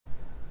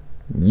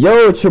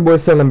Yo, it's your boy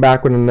Selling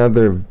back with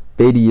another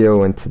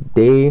video, and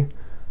today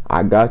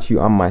I got you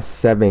on my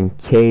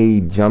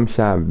 7K jump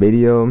shot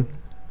video.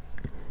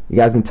 You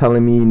guys been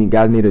telling me you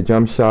guys need a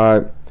jump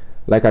shot.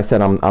 Like I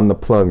said, I'm the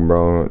plug,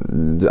 bro.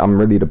 I'm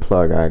really the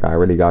plug. I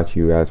really got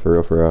you guys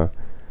for real.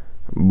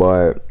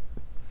 But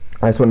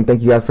I just want to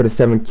thank you guys for the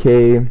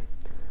 7K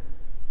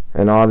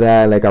and all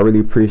that. Like, I really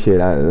appreciate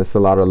it. It's a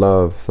lot of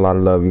love. It's a lot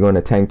of love. We're going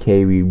to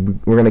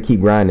 10K. We're gonna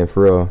keep grinding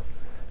for real.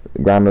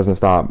 The grind doesn't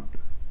stop.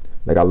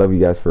 Like, I love you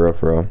guys for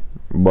real.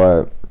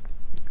 But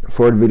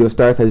before the video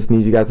starts, I just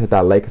need you guys to hit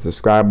that like and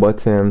subscribe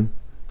button.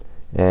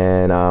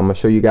 And I'm gonna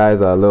show you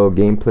guys a little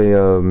gameplay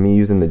of me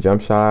using the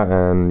jump shot,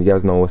 and you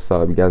guys know what's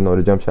up. You guys know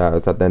the jump shot.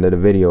 It's at the end of the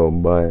video.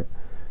 But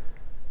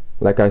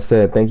like I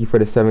said, thank you for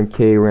the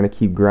 7K. We're gonna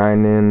keep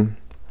grinding.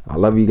 I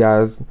love you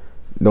guys.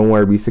 Don't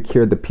worry, we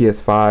secured the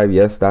PS5.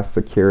 Yes, that's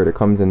secured. It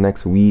comes in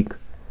next week,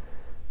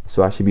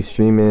 so I should be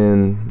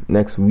streaming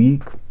next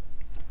week.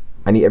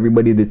 I need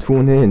everybody to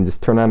tune in.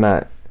 Just turn on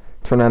that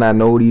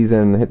noties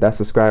and hit that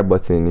subscribe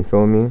button, you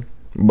feel me?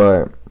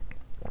 But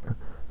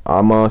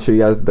I'm gonna show you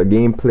guys the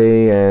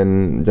gameplay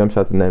and jump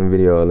shots in that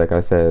video, like I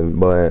said.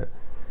 But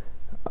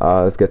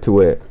let's get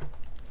to it.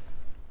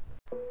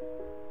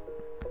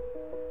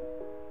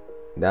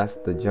 That's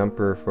the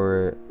jumper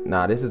for it.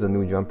 Nah, this is a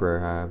new jumper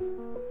I have.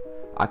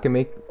 I can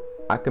make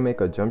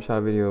a jump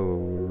shot video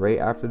right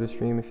after the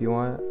stream if you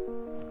want,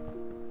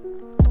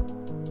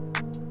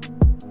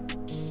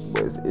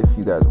 but if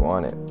you guys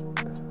want it.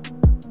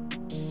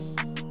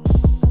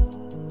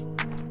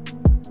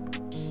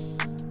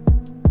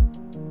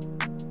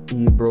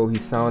 Bro, he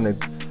sounded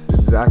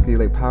exactly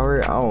like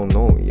Power. I don't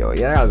know, yo.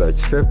 Yeah, they're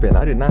tripping.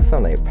 I did not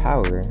sound like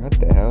Power. What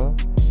the hell?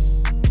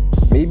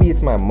 Maybe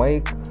it's my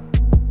mic.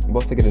 I'm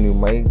about to get a new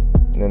mic,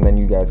 and then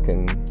you guys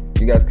can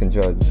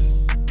judge.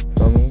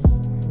 Feel me?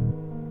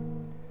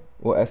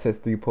 Well,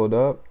 SS3 pulled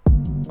up.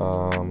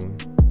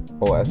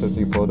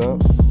 SS3 pulled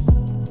up.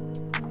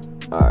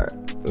 All right,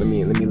 let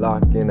me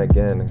lock in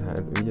again.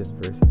 We just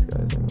verse these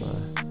guys.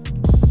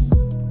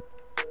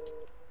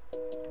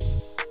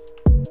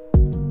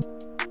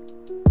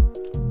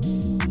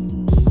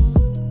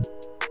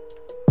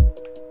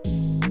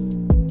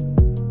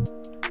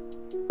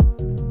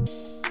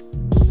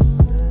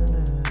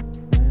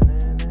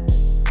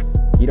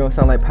 You don't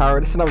sound like Power.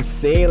 This is what I'm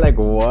saying. Like,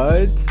 what?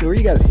 Where are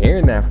you guys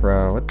hearing that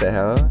from? What the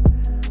hell?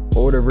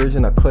 Older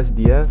version of Clutch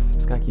DF.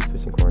 This guy keeps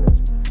switching corners.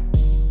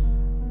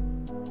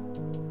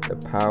 The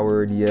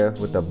Power DF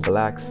with the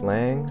black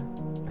slang.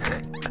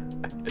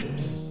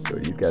 Yo,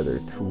 these guys are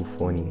too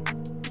funny.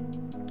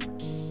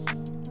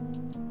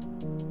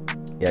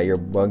 Yeah, you're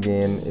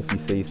bugging if you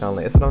say you sound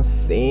like. That's what I'm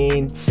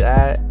saying,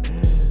 chat.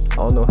 I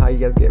don't know how you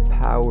guys get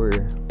Power.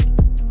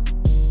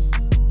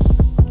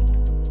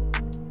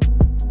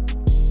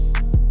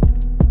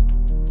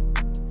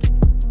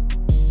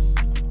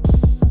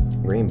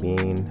 Green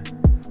bean,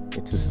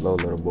 you're too slow,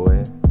 little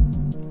boy.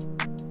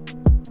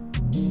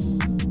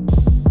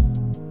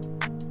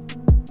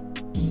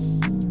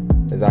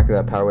 Exactly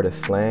that Power with a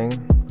slang.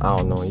 I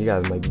don't know. You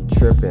guys might be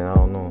tripping. I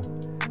don't know.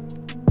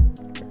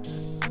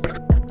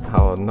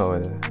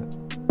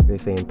 They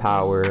saying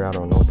Power. I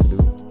don't know what to do.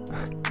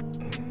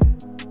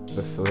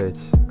 The switch.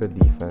 Good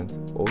defense.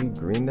 Oh, we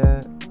green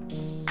that.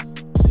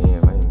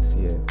 Damn, I didn't even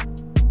see it.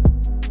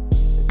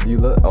 Do you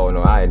look? Oh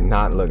no, I did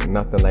not look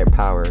nothing like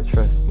Power.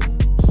 Trust me.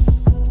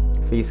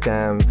 Face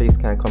cam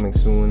coming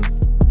soon.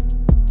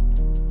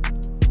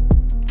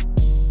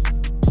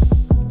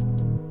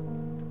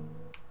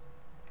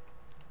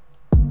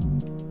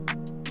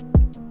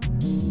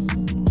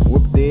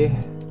 Whoop-de.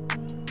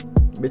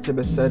 Bitch,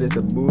 I said it's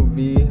a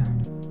movie.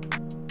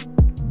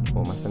 Oh,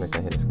 my center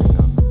can't hit the screen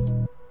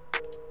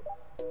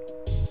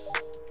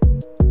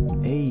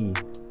now.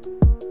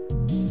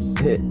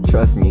 Hey.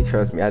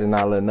 Trust me. I did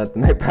not let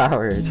nothing like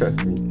Power.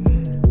 Trust me.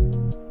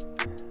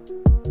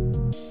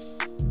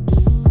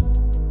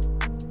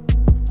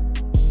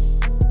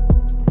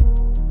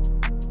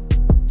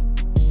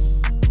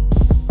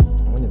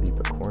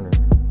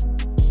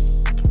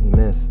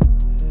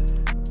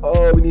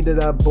 Oh, we needed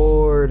that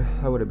board.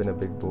 That would have been a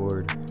big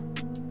board.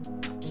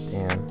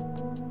 Damn.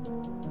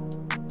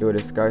 Yo, the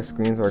sky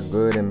screens are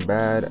good and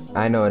bad.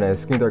 I know, and the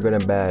screens are good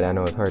and bad. I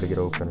know it's hard to get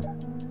open.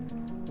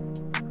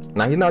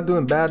 Now, he's not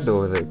doing bad though.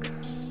 Like,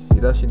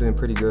 he's actually doing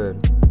pretty good.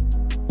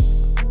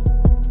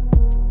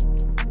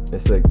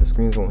 It's like the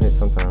screens won't hit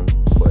sometimes,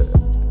 but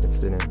it's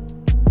sitting.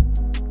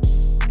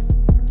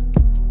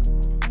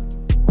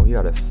 Oh, you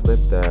gotta slip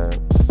that.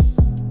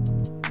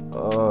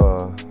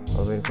 Oh, I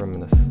was waiting for him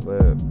to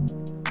slip.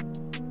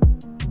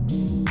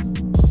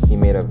 He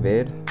made a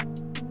vid.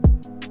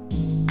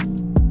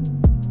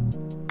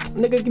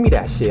 Nigga, give me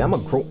that shit. I'm a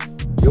grown.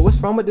 Yo, what's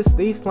wrong with this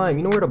stage slime?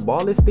 You know where the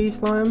ball is, stage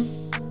slime?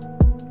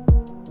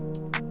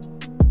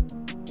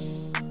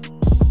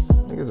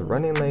 Niggas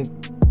running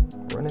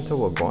to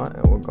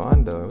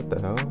Waganda. What the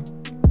hell?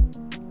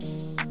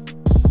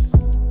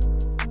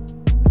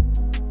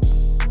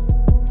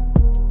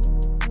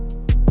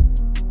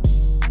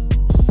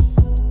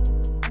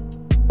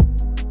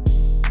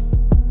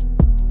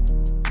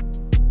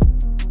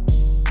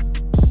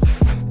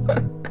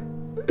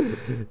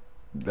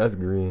 That's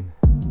green.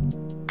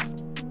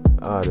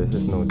 Ah, there's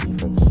just no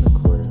defense in the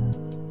court.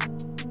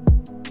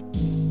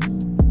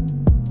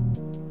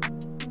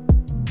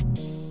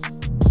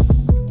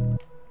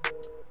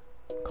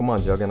 Come on,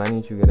 Juggin, I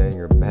need you to get in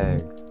your bag.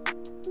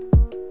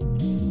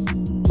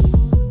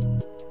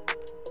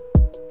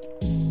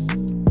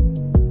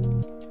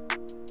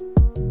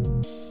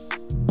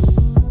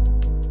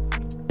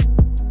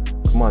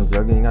 Come on,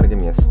 Juggin, you gotta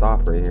give me a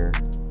stop right here.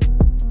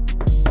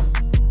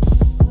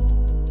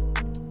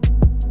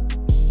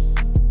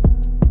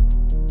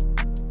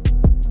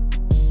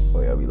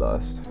 Oh yeah, we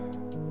lost.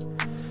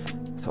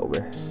 It's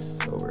over.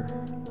 It's over.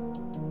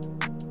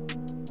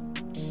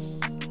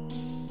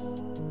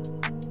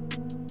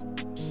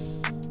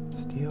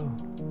 Steal.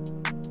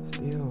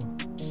 Steal.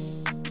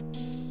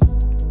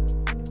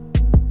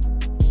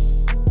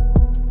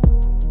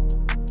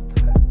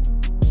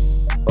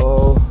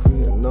 Oh,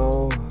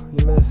 no.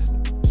 You missed.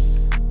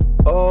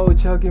 Oh,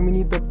 Juggin, we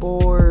need the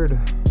board.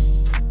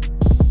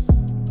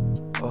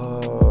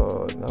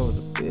 Oh, that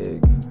was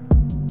big.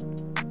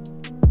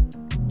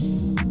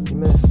 You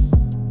missed.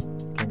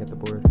 Can't get the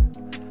board.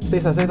 Stay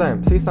time, stay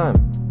time, stay time.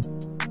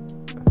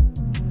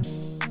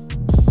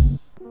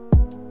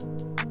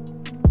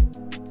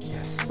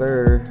 Yes,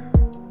 sir.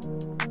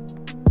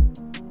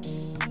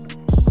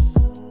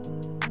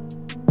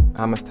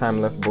 How much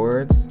time left,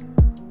 boards?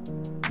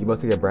 You about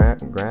to get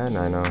grand?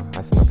 I know.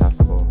 I still not pass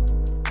the ball.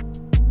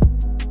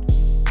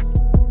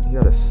 You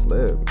gotta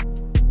slip.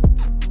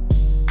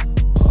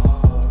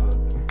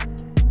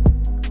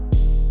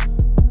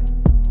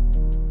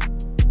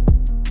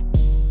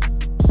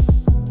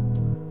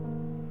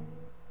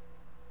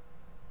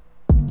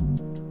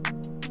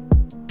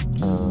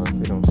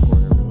 We don't score,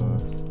 we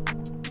lost.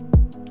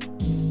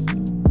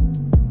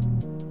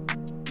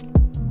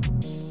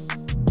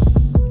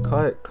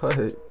 Cut.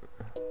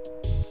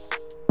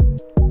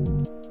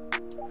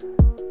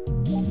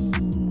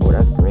 Oh,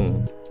 that's green.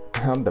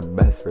 I'm the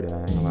best for that, I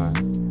ain't gonna lie.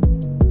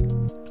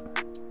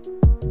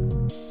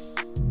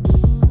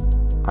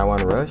 I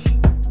want rush.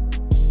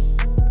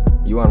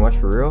 You want rush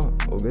for real?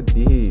 Oh, good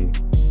D.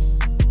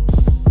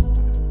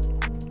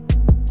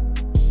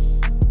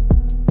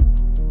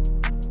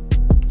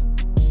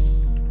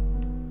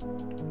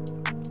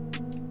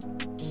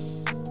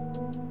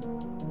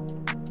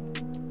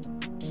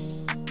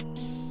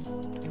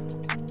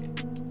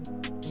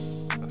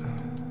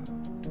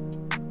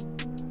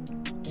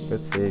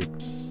 Good take.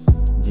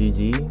 GG.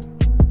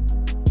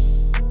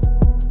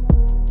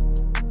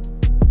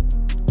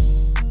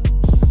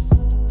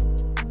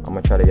 I'm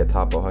gonna try to get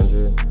top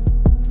 100.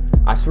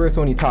 I swear it's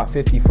only top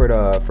 50 for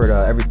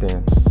the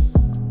everything,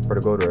 for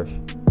the gold rush.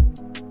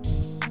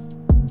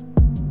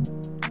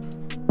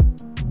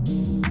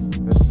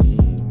 Let's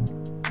see.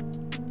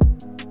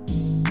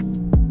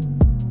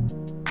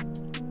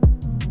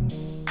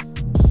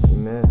 You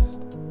missed.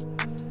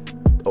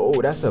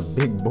 Oh, that's a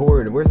big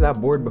board. Where's that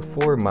board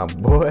before, my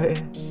boy?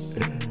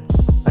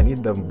 I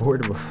need the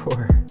board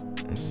before.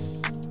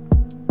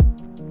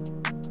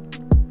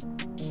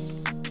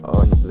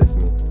 Oh, he blissed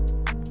me.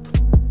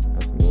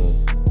 That's me.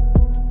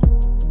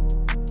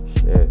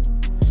 Shit.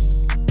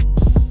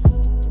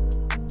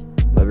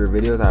 Love your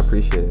videos. I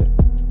appreciate it.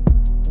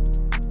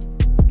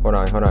 Hold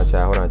on,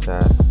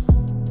 chat.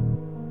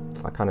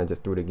 I kind of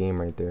just threw the game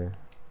right there.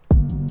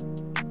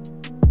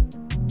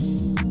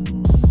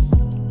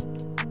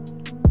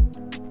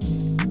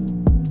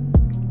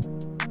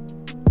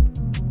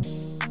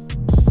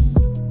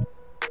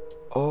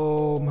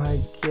 Oh my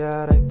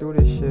god, I threw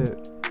this shit.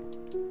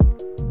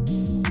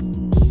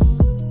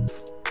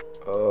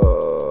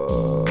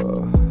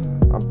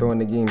 I'm throwing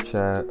the game,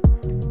 chat.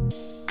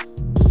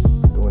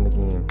 Throwing the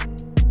game.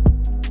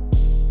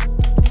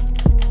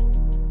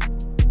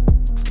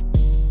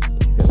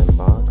 He's getting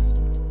boxed.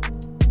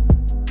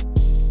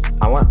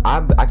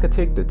 I could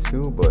take the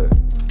 2, but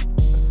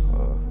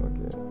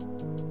okay.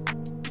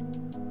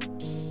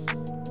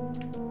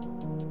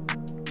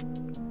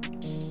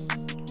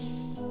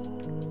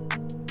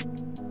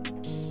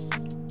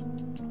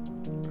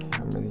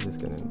 I'm really just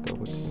getting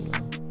double team now.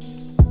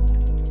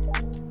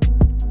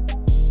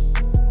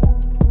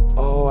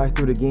 Oh, I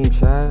threw the game,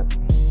 chat.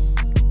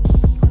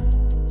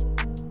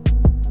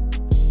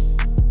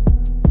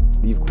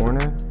 Leave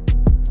corner.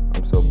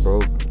 I'm so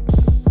broke.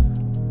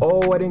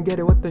 Oh, I didn't get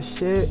it. What the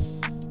shit?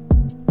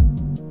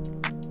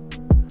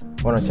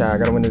 Hold on, chat. I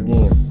gotta win this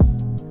game.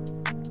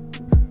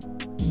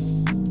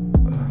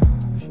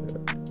 Shit.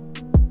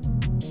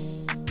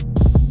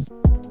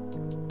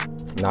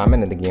 Nah, I'm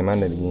into the game.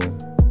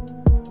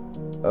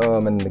 Oh,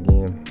 I'm in the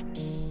game.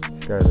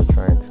 These guys are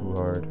trying too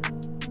hard.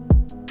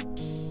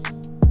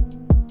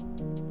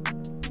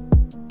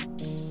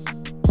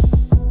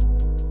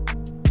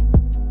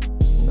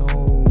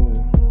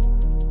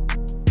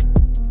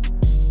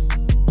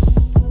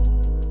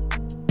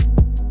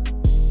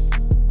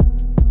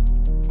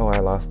 Oh, I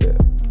lost it.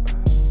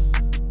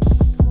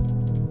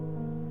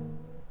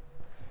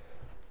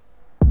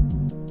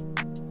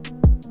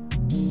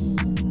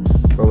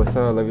 Bro, what's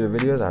up? I love your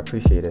videos. I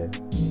appreciate it.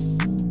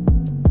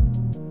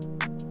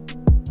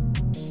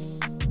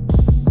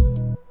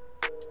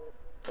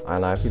 I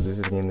lie, if you lose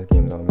this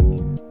game's on me.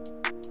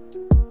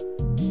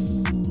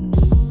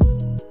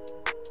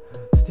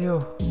 Steal.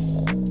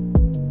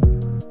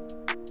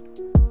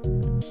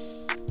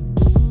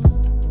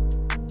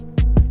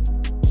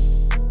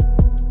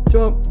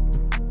 Jump.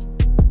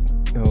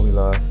 Oh, we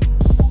lost.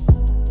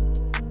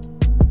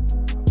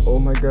 Oh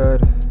my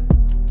god.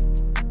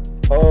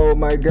 Oh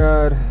my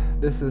god.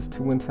 This is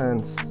too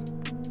intense.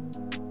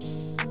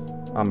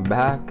 I'm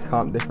back.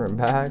 I'm different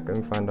back. Let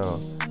me find out.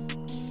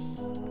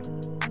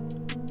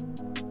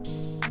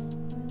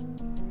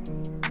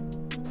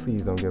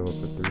 Please don't give up a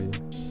 3.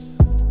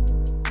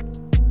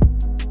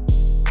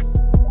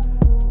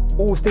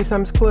 Oh, Stay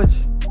Simon's clutch.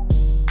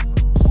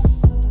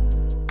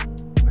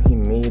 He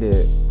made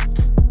it.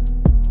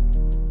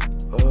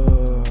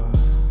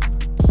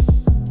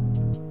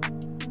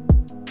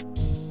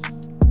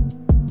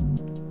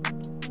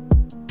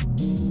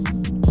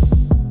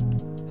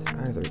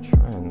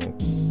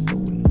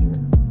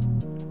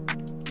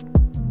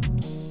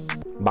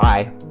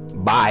 Bye,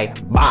 bye,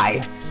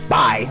 bye,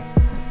 bye,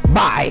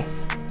 bye.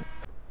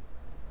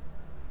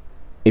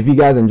 If you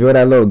guys enjoyed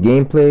that little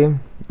gameplay,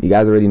 you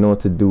guys already know what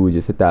to do.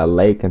 Just hit that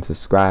like and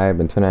subscribe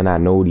and turn on that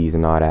noties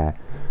and all that.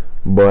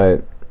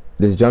 But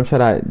this jump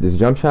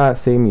shot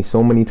saved me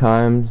so many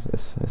times.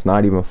 It's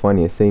not even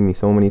funny. It saved me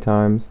so many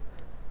times.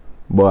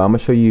 But I'm gonna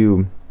show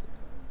you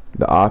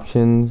the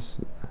options.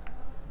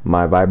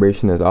 My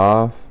vibration is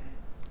off,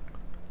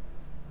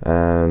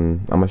 and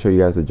I'm gonna show you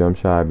guys the jump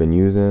shot I've been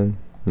using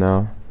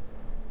now.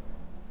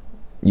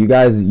 You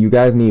guys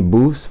need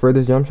boosts for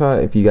this jump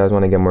shot. If you guys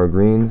want to get more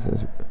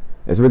greens,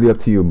 it's really up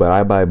to you, but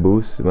I buy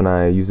boosts when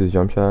I use this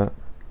jump shot.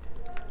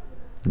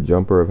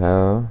 Jumper of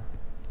hell.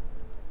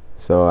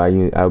 So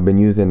I've been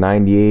using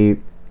 98,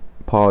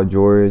 Paul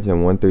George,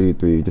 and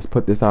 133. Just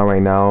put this on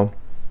right now.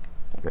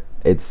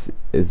 It's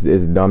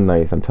dumb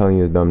nice. I'm telling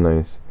you, it's dumb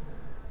nice.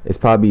 It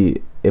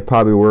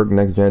probably work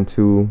next gen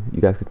too. You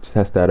guys could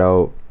test that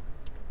out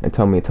and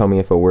tell me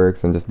if it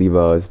works, and just leave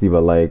a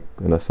like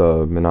and a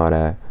sub and all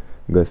that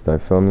good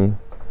stuff. Feel me?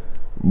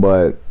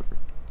 But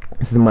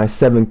this is my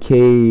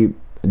 7K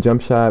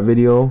jump shot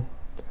video.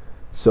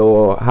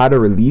 So how to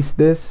release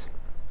this?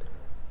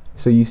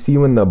 So you see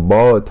when the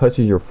ball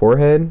touches your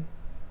forehead,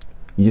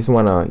 you just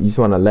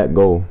wanna let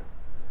go,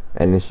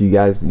 and then you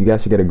guys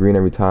should get a green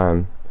every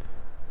time.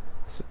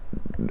 So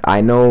I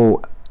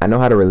know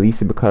how to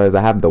release it because I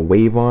have the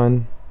wave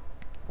on.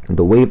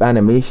 The wave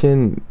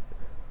animation,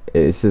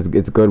 it's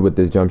good with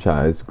this jump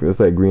shot. It's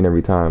like green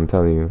every time. I'm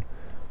telling you,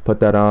 put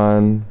that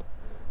on.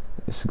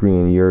 It's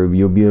green.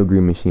 You'll be a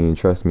green machine.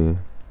 Trust me.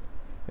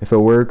 If it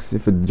works,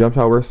 if the jump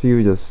shot works for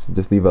you,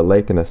 just leave a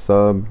like and a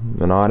sub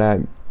and all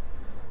that.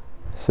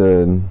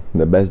 So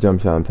the best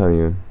jump shot, I'm telling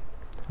you.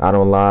 I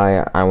don't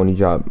lie. I only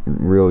drop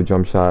real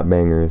jump shot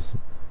bangers.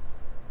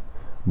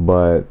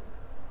 But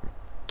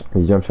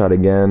the jump shot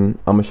again.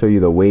 I'm gonna show you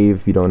the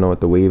wave. If you don't know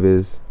what the wave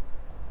is,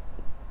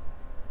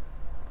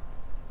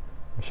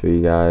 I'll show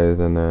you guys,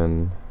 and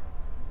then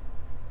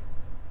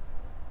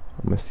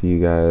I'm gonna see you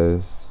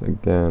guys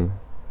again.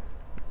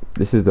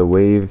 This is the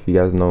wave. If you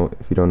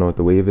don't know what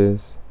the wave is,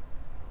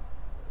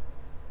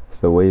 it's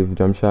the wave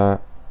jump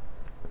shot.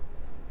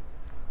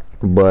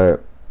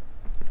 But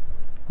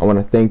I want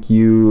to thank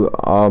you,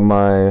 all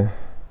my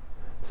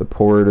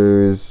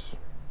supporters.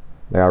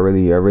 Like I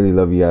really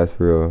love you guys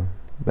for real.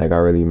 Like I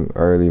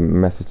really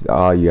message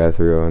all you guys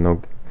for real.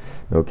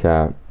 No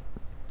cap.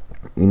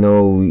 You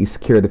know, we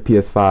secured the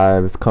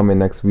PS5. It's coming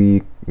next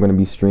week. I'm gonna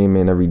be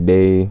streaming every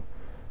day.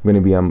 I'm gonna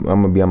be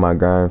on my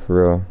grind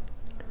for real.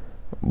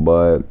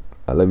 But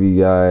I love you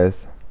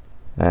guys,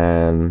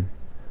 and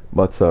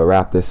about to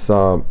wrap this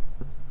up.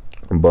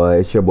 But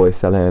it's your boy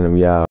Sellin, and we out.